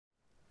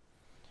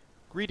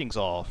Greetings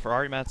all,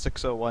 Ferrari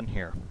 601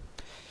 here.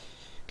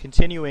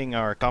 Continuing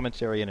our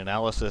commentary and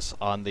analysis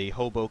on the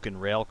Hoboken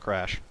rail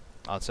crash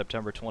on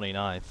September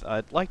 29th,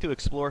 I'd like to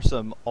explore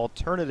some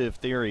alternative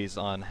theories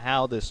on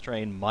how this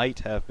train might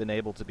have been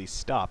able to be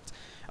stopped,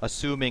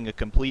 assuming a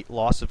complete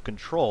loss of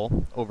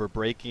control over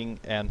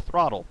braking and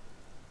throttle.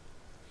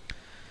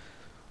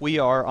 We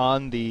are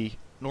on the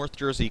North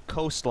Jersey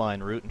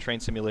coastline route in Train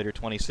Simulator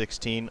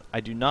 2016. I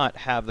do not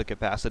have the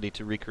capacity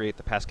to recreate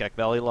the Pascack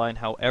Valley line.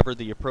 However,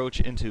 the approach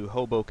into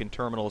Hoboken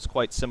Terminal is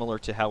quite similar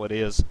to how it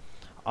is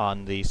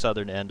on the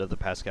southern end of the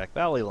Pascack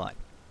Valley line.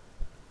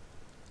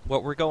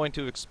 What we're going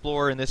to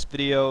explore in this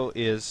video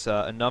is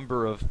a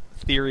number of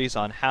theories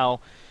on how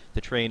the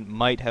train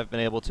might have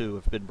been able to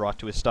have been brought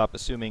to a stop,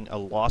 assuming a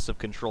loss of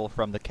control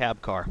from the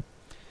cab car.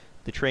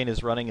 The train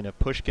is running in a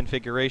push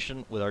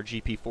configuration with our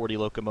GP40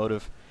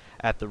 locomotive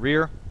at the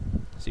rear.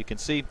 So you can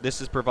see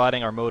this is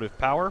providing our motive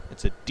power.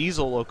 It's a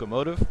diesel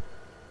locomotive.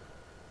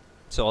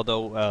 So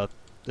although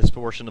this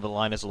portion of the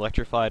line is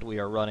electrified, we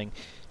are running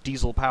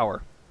diesel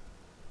power.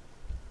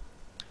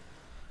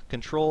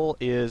 Control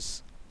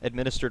is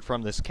administered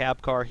from this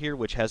cab car here,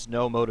 which has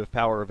no motive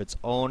power of its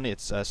own.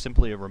 It's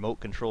simply a remote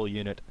control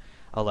unit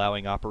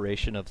allowing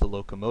operation of the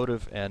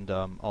locomotive and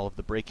all of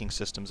the braking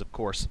systems, of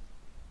course,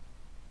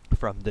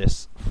 from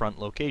this front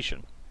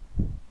location.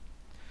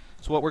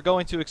 So what we're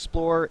going to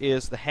explore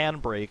is the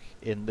handbrake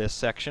in this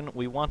section.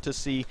 We want to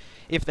see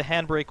if the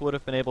handbrake would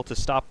have been able to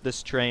stop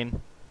this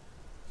train,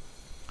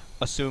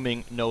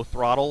 assuming no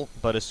throttle,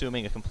 but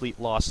assuming a complete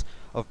loss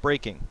of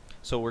braking.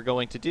 So what we're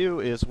going to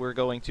do is we're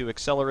going to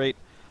accelerate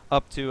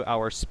up to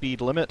our speed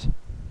limit,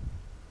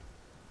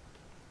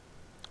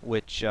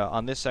 which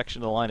on this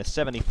section of the line is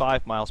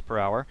 75 miles per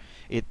hour.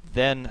 It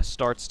then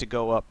starts to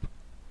go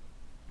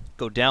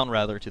down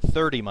to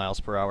 30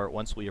 miles per hour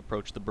once we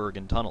approach the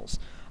Bergen tunnels.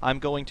 I'm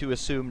going to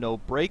assume no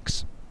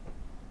brakes,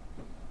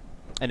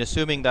 and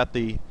assuming that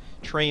the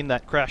train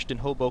that crashed in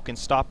Hoboken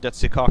stopped at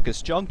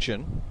Secaucus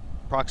Junction,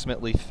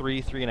 approximately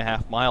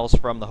 3.5 miles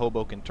from the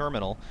Hoboken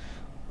terminal,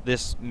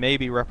 this may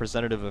be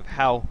representative of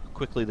how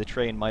quickly the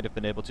train might have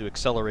been able to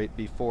accelerate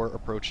before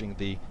approaching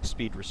the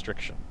speed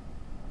restriction.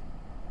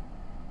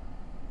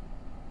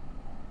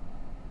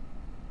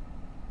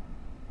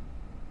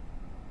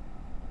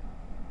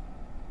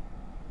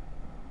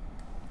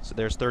 So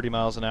there's 30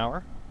 miles an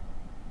hour.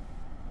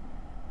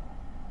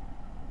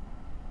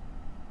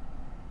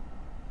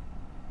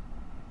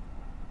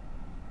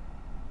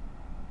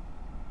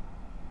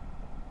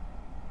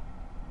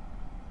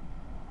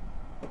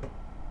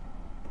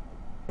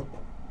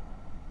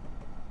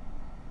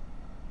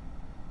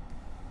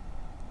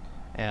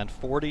 And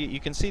 40, you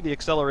can see the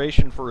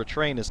acceleration for a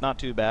train is not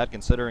too bad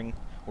considering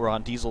we're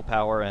on diesel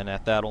power and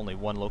at that only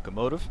one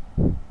locomotive.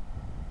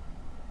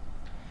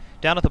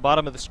 Down at the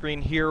bottom of the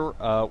screen here,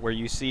 where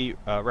you see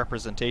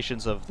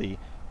representations of the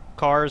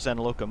cars and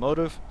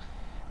locomotive,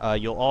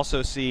 you'll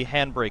also see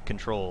handbrake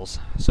controls.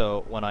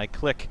 So when I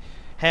click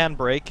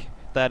handbrake,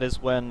 that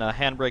is when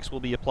handbrakes will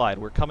be applied.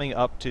 We're coming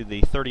up to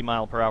the 30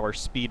 mile per hour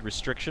speed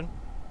restriction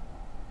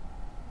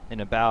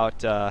in about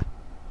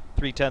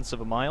 0.3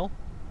 of a mile.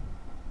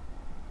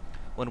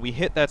 When we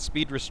hit that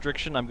speed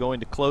restriction, I'm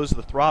going to close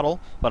the throttle,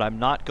 but I'm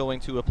not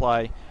going to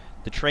apply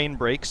the train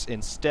brakes.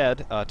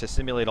 Instead, to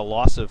simulate a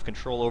loss of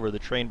control over the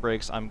train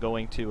brakes, I'm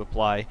going to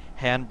apply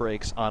hand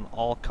brakes on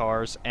all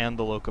cars and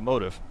the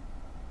locomotive.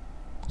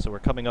 So we're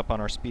coming up on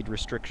our speed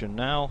restriction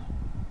now.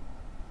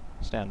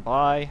 Stand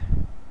by.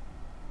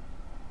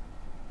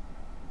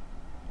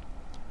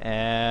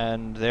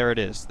 And there it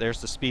is. There's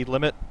the speed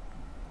limit.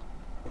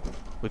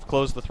 We've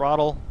closed the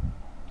throttle,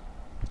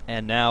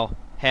 and now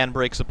hand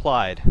brakes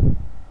applied.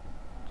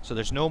 So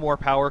there's no more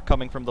power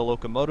coming from the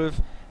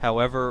locomotive.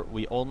 However,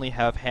 we only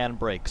have hand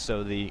brakes,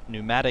 so the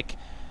pneumatic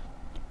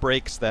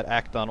brakes that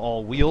act on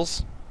all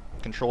wheels,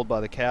 controlled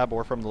by the cab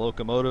or from the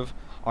locomotive,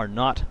 are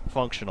not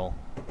functional.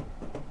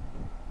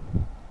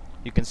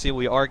 You can see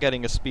we are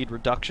getting a speed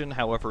reduction,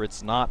 however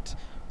it's not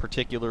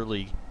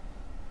particularly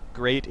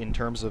great in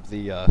terms of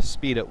the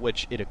speed at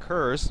which it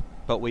occurs,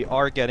 but we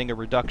are getting a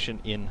reduction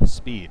in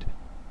speed.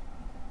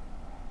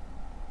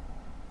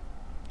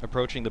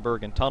 Approaching the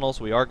Bergen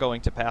tunnels, we are going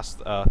to pass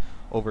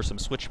over some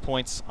switch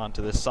points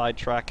onto this side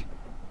track.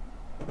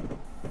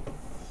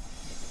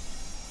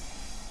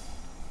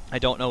 I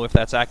don't know if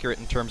that's accurate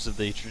in terms of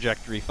the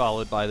trajectory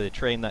followed by the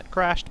train that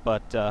crashed,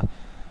 but that's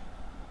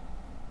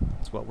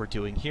what we're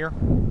doing here.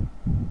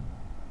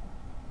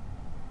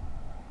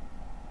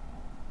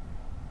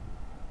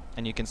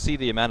 And you can see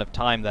the amount of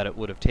time that it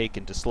would have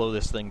taken to slow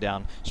this thing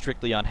down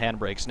strictly on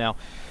handbrakes. Now,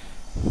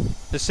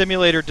 the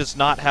simulator does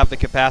not have the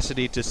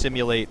capacity to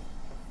simulate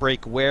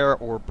brake wear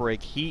or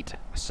brake heat,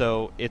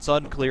 so it's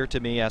unclear to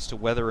me as to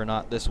whether or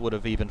not this would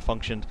have even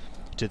functioned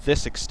to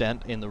this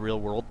extent in the real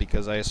world,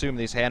 because I assume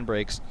these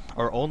handbrakes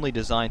are only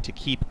designed to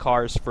keep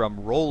cars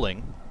from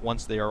rolling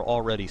once they are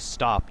already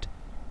stopped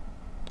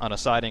on a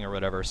siding or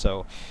whatever,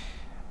 so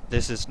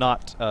this is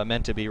not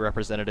meant to be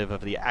representative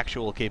of the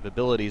actual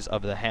capabilities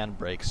of the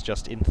handbrakes,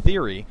 just in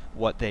theory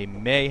what they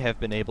may have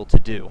been able to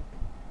do.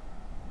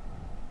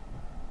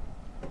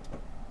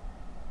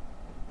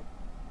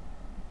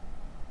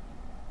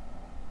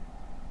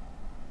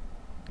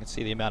 can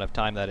see the amount of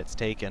time that it's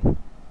taken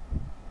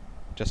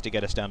just to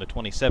get us down to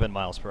 27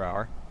 miles per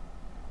hour.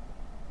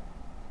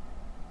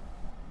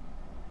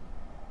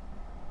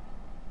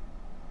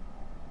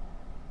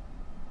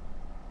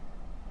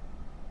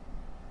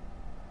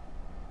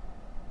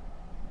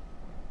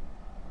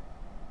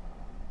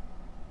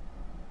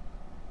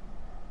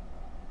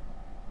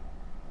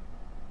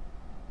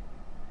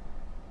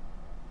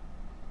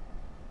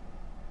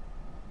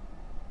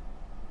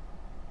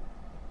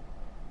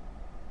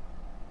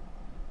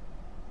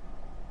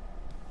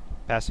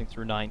 Passing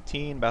through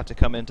 19, about to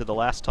come into the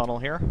last tunnel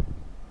here.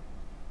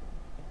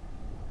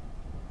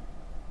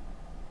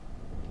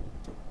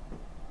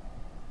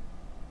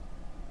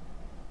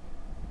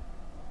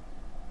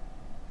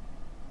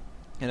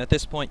 And at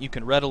this point you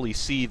can readily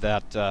see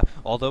that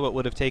although it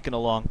would have taken a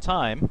long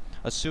time,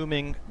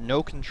 assuming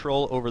no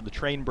control over the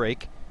train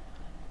brake,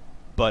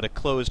 but a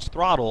closed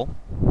throttle,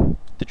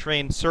 the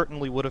train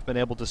certainly would have been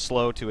able to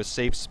slow to a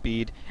safe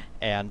speed,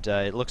 and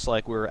it looks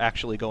like we're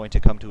actually going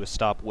to come to a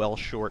stop well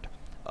short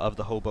of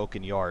the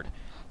Hoboken yard.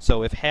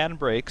 So if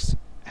handbrakes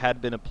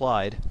had been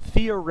applied,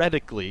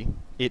 theoretically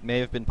it may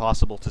have been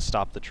possible to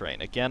stop the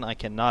train. Again, I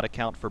cannot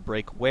account for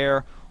brake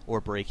wear or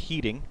brake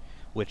heating,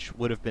 which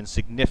would have been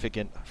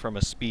significant from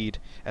a speed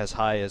as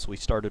high as we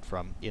started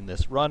from in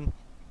this run,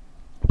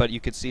 but you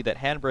could see that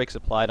handbrakes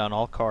applied on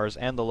all cars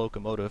and the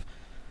locomotive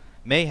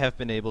may have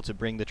been able to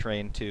bring the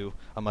train to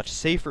a much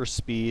safer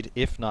speed,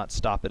 if not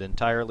stop it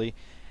entirely.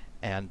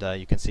 And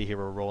you can see here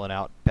we're rolling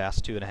out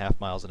past 2.5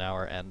 miles an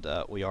hour, and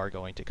we are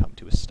going to come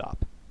to a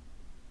stop.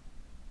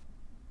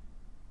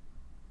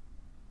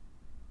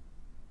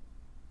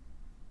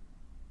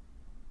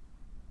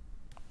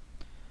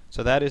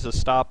 So that is a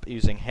stop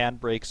using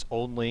handbrakes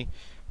only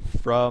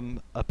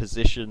from a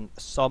position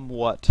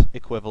somewhat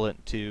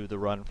equivalent to the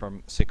run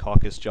from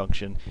Secaucus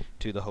Junction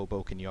to the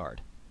Hoboken yard.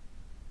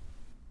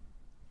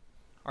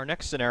 Our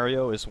next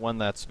scenario is one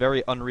that's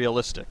very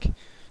unrealistic.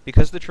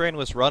 Because the train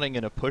was running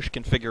in a push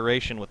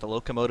configuration with the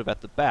locomotive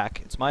at the back,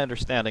 it's my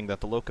understanding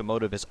that the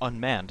locomotive is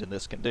unmanned in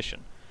this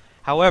condition.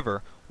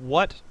 However,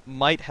 what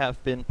might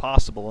have been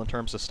possible in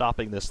terms of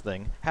stopping this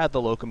thing had the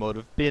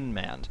locomotive been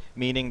manned,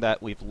 meaning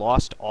that we've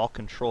lost all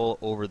control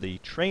over the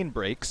train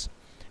brakes.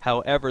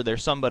 However,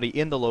 there's somebody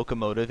in the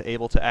locomotive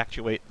able to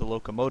actuate the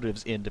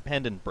locomotive's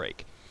independent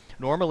brake.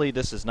 Normally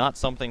this is not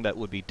something that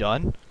would be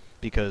done,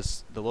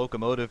 because the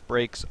locomotive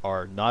brakes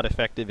are not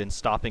effective in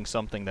stopping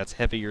something that's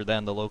heavier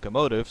than the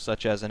locomotive,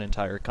 such as an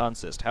entire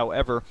consist.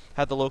 However,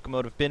 had the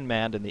locomotive been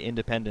manned and the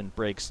independent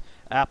brakes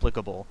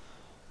applicable,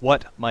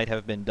 what might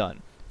have been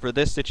done? For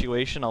this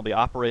situation, I'll be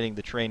operating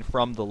the train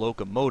from the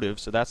locomotive,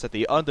 so that's at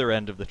the other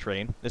end of the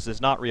train. This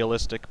is not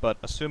realistic, but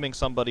assuming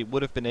somebody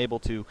would have been able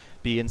to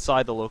be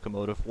inside the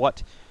locomotive,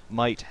 what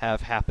might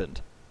have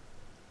happened?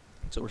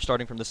 So we're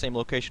starting from the same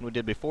location we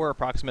did before,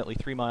 approximately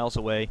 3 miles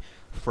away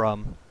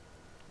from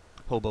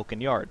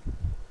Hoboken yard.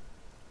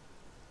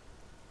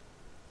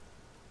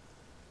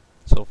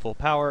 So full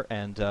power,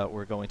 and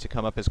we're going to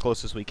come up as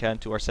close as we can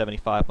to our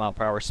 75 mile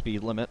per hour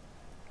speed limit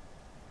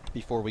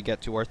before we get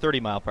to our 30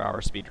 mile per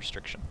hour speed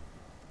restriction.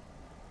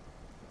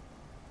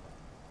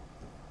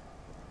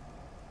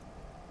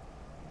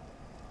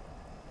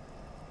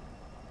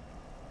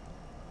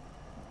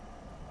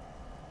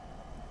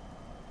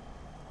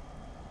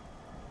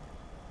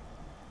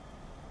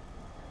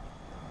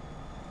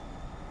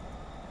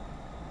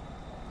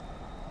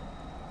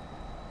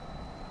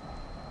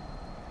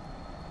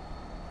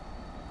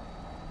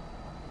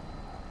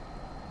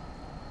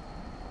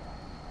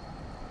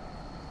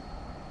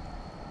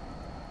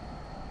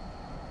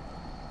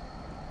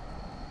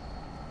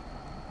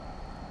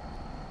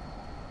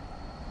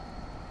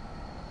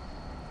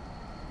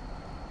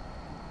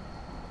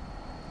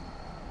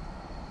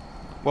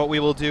 What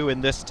we will do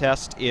in this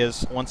test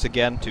is, once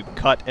again, to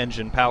cut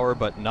engine power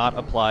but not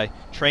apply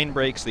train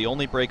brakes. The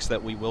only brakes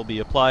that we will be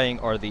applying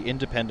are the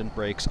independent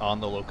brakes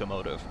on the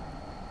locomotive.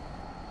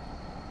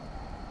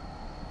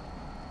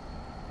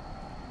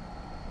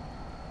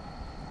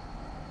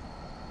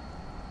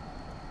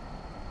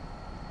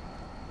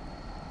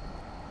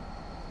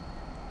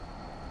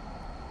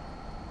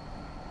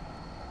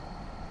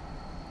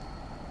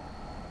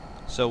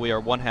 So we are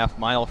 1/2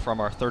 mile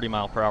from our 30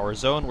 mile per hour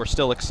zone. We're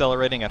still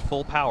accelerating at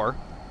full power,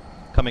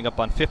 coming up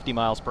on 50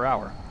 miles per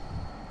hour.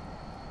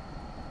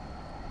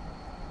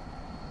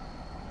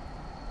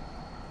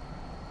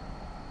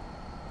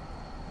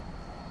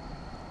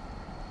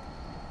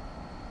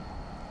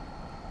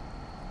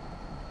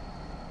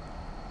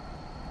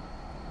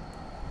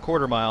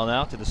 Quarter mile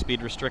now to the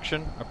speed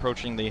restriction,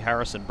 approaching the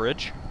Harrison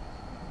Bridge.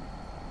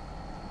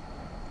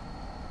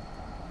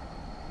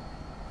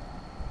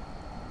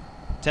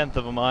 Tenth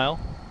of a mile.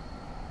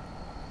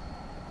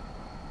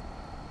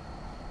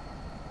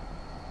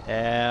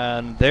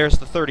 And there's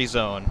the 30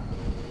 zone.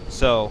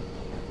 So,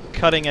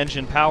 cutting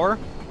engine power,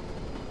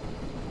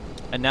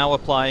 and now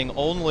applying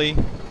only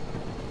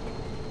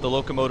the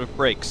locomotive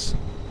brakes.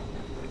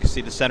 You can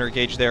see the center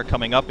gauge there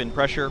coming up in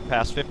pressure,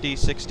 past 50,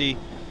 60,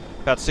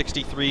 about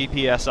 63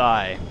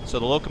 psi. So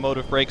the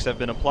locomotive brakes have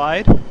been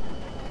applied.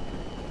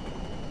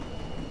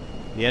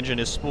 The engine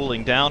is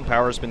spooling down,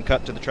 power has been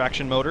cut to the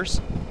traction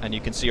motors, and you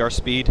can see our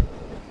speed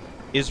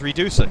is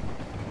reducing.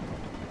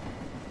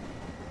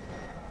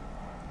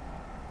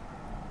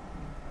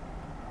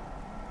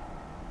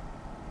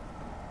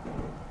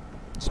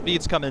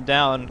 Speed's coming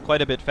down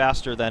quite a bit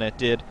faster than it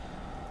did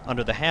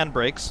under the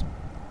handbrakes,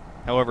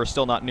 however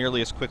still not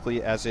nearly as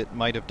quickly as it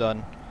might have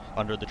done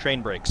under the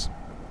train brakes.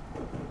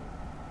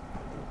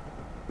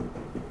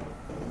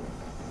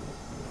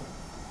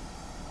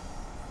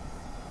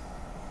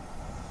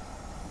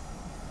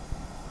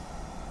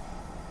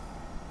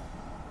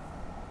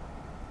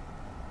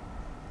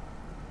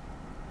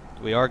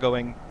 We are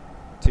going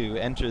to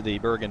enter the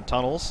Bergen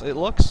tunnels, it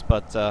looks,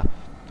 but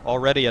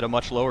already at a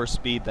much lower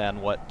speed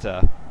than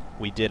what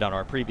we did on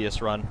our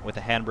previous run with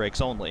the handbrakes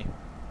only.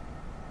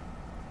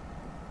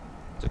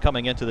 So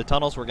coming into the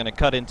tunnels, we're going to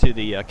cut into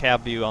the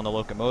cab view on the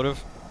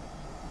locomotive,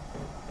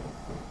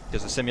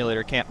 because the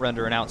simulator can't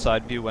render an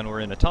outside view when we're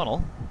in a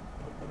tunnel.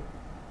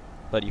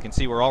 But you can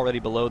see we're already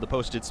below the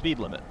posted speed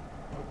limit.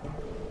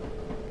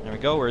 There we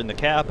go, we're in the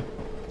cab.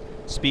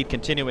 Speed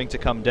continuing to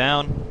come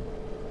down.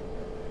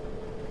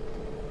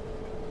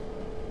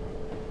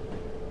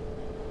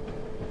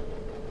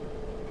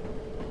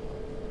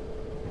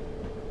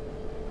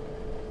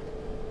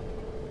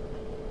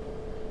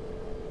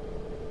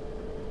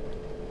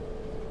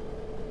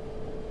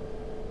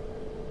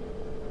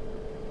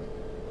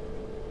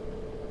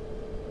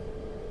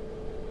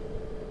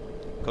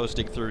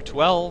 Coasting through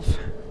 12,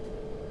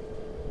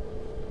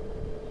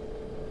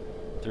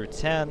 through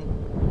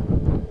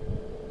 10,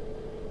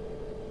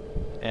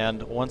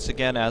 and once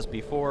again, as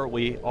before,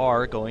 we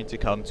are going to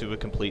come to a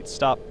complete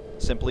stop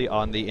simply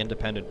on the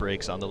independent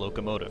brakes on the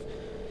locomotive.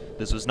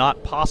 This was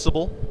not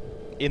possible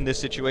in this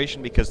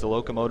situation because the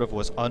locomotive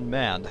was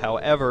unmanned.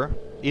 However,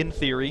 in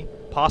theory,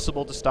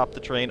 possible to stop the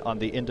train on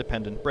the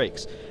independent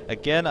brakes.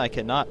 Again, I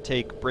cannot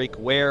take brake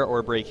wear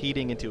or brake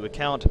heating into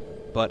account,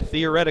 but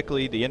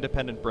theoretically, the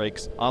independent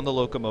brakes on the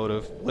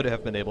locomotive would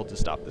have been able to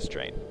stop this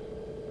train.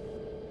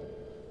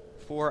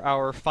 For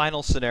our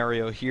final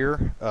scenario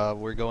here,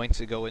 we're going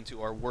to go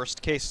into our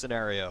worst case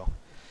scenario.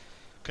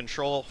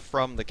 Control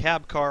from the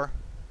cab car,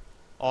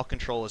 all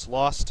control is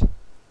lost,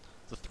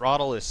 the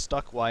throttle is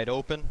stuck wide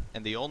open,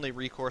 and the only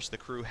recourse the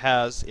crew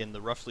has in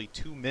the roughly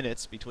 2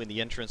 minutes between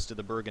the entrance to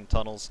the Bergen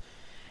tunnels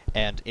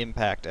and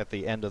impact at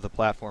the end of the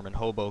platform in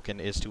Hoboken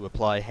is to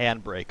apply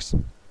handbrakes.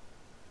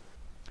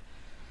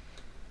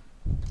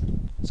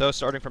 So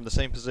starting from the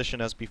same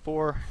position as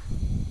before,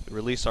 we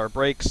release our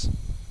brakes,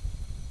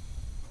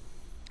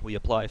 we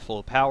apply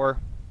full power,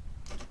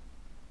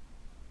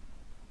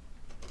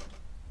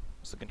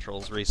 as the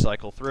controls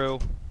recycle through.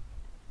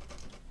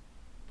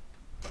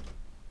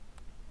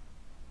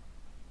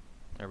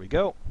 There we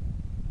go.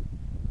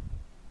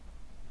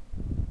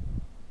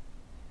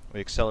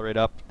 We accelerate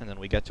up, and then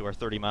we get to our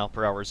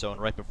 30-mile-per-hour zone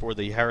right before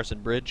the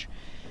Harrison Bridge.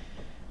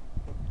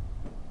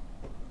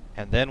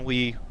 And then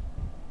we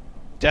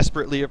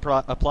desperately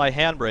apply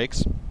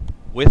handbrakes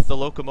with the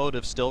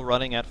locomotive still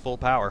running at full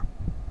power.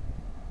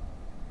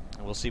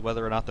 And we'll see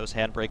whether or not those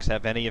handbrakes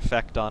have any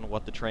effect on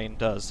what the train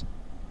does.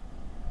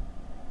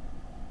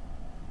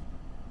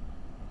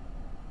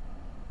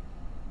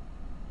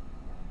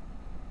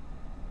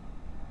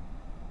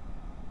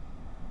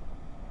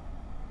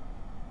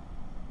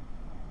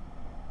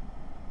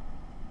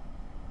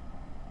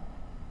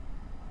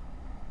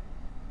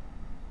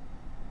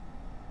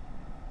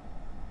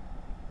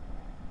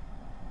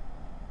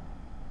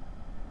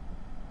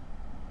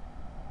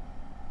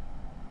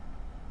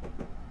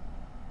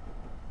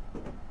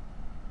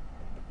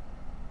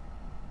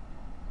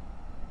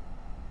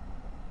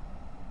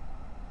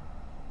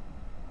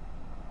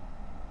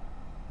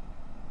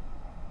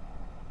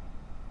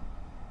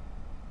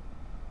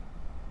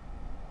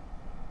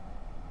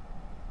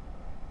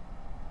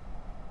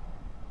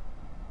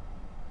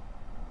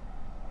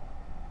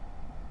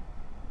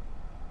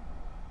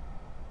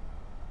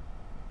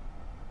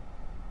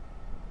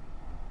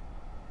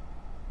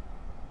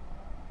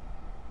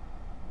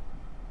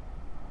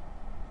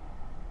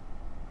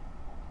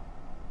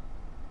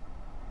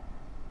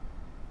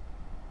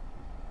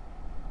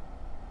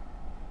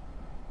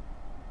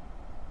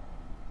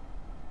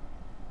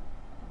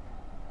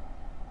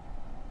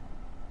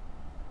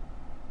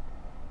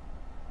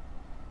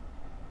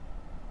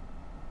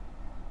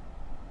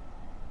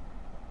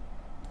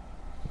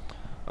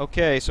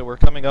 Okay, so we're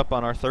coming up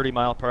on our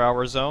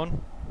 30-mile-per-hour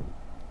zone.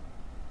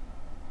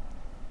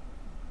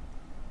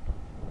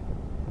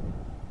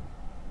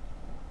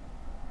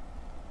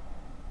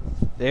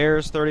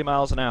 There's 30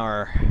 miles an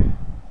hour.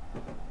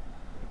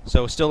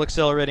 So still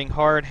accelerating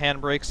hard,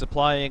 handbrakes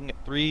applying.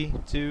 3,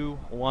 2,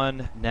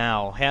 1,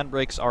 now.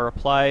 Handbrakes are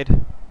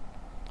applied.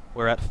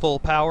 We're at full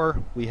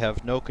power. We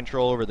have no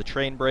control over the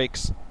train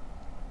brakes.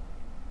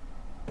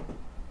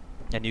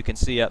 And you can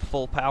see at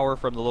full power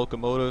from the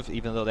locomotive,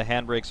 even though the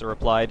handbrakes are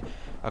applied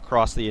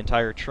across the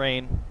entire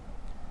train,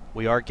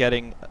 we are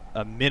getting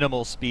a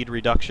minimal speed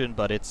reduction,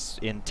 but it's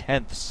in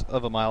tenths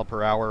of a mile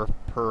per hour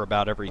per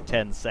about every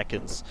 10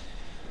 seconds.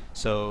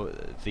 So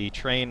the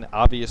train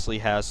obviously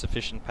has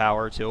sufficient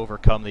power to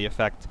overcome the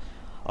effect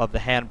of the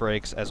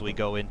handbrakes as we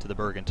go into the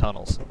Bergen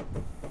tunnels.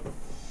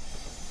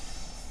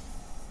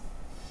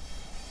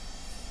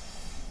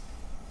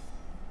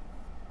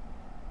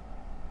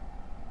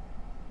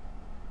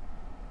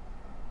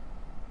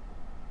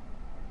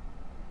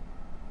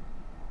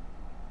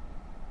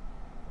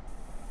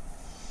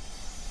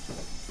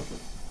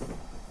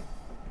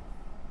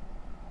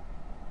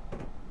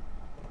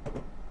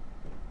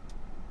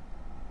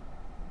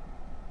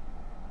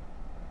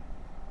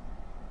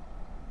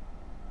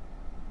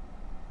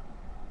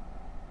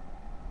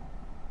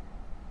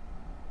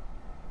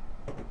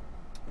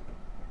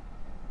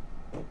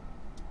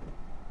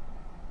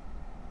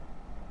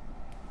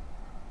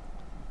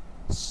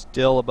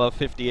 Still above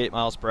 58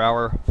 miles per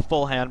hour,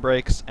 full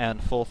handbrakes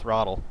and full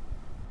throttle.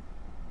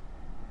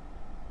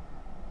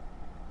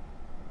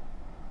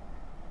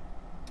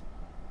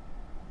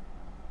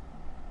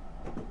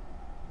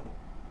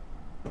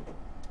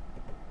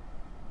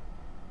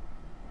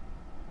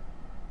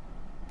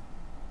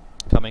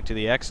 Coming to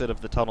the exit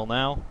of the tunnel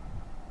now.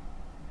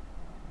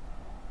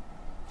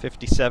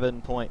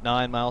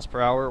 57.9 miles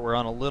per hour. We're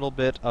on a little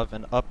bit of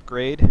an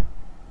upgrade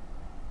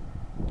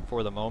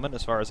for the moment,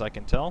 as far as I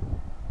can tell.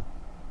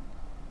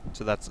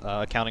 So that's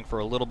accounting for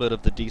a little bit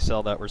of the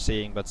decel that we're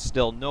seeing, but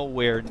still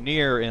nowhere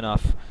near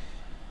enough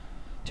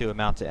to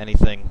amount to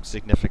anything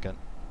significant.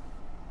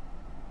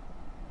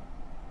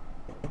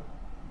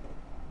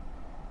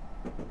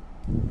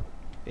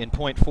 In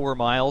 0.4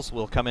 miles,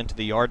 we'll come into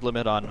the yard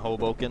limit on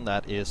Hoboken.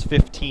 That is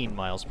 15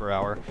 miles per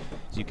hour.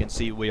 As you can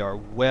see, we are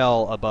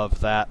well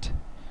above that.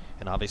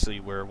 And obviously,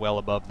 we're well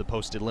above the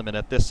posted limit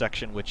at this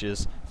section, which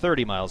is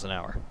 30 miles an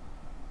hour.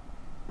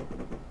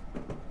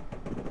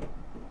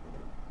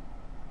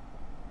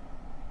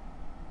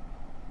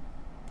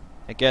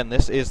 Again,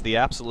 this is the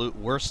absolute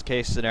worst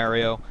case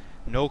scenario.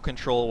 No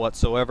control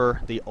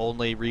whatsoever, the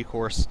only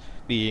recourse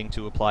being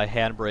to apply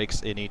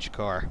handbrakes in each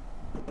car.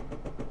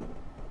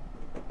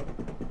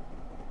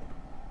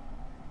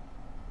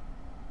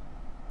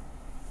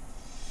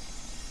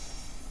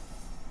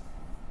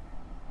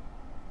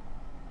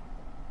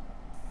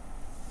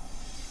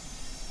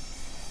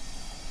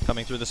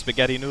 Coming through the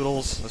spaghetti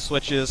noodles, the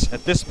switches.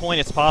 At this point,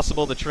 it's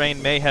possible the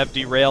train may have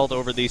derailed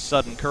over these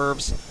sudden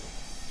curves,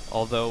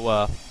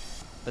 although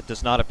that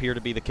does not appear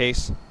to be the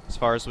case, as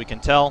far as we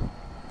can tell.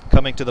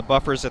 Coming to the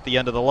buffers at the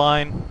end of the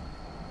line.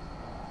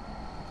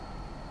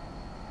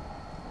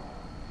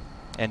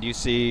 And you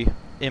see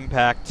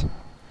impact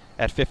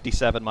at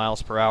 57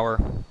 miles per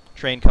hour.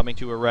 Train coming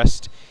to a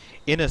rest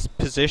in a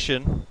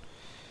position,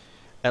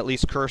 at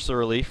least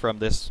cursorily from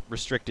this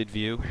restricted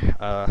view,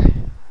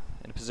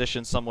 in a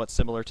position somewhat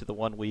similar to the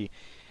one we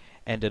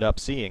ended up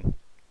seeing.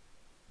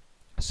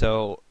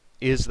 So,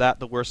 is that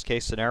the worst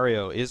case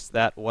scenario? Is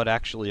that what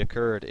actually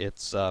occurred?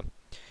 It's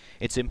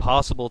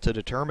impossible to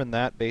determine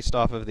that based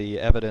off of the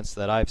evidence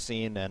that I've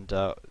seen and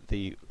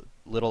the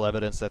little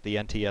evidence that the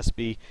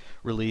NTSB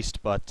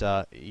released,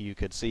 but you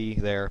could see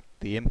there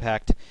the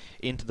impact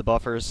into the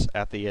buffers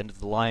at the end of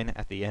the line,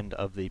 at the end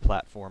of the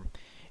platform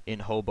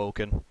in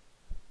Hoboken.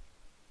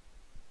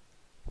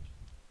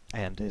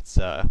 And it's,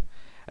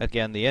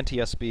 again, the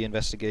NTSB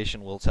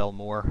investigation will tell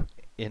more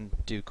in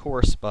due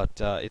course, but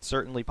it's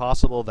certainly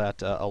possible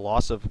that a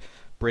loss of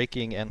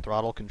braking and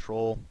throttle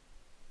control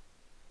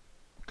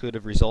could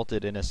have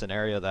resulted in a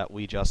scenario that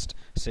we just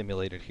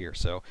simulated here.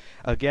 So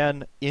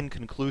again,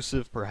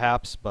 inconclusive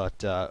perhaps,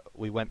 but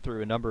we went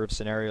through a number of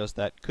scenarios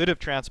that could have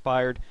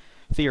transpired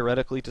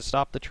theoretically to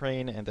stop the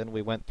train, and then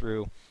we went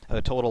through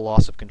a total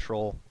loss of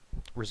control,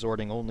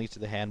 resorting only to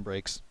the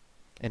handbrakes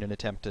in an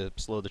attempt to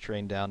slow the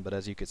train down. But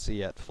as you could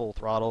see at full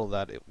throttle,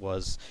 that it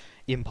was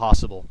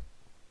impossible,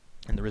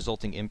 and the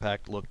resulting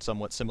impact looked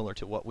somewhat similar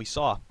to what we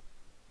saw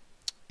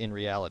in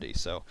reality.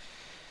 So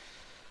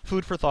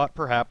food for thought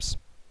perhaps.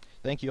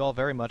 Thank you all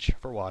very much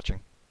for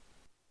watching.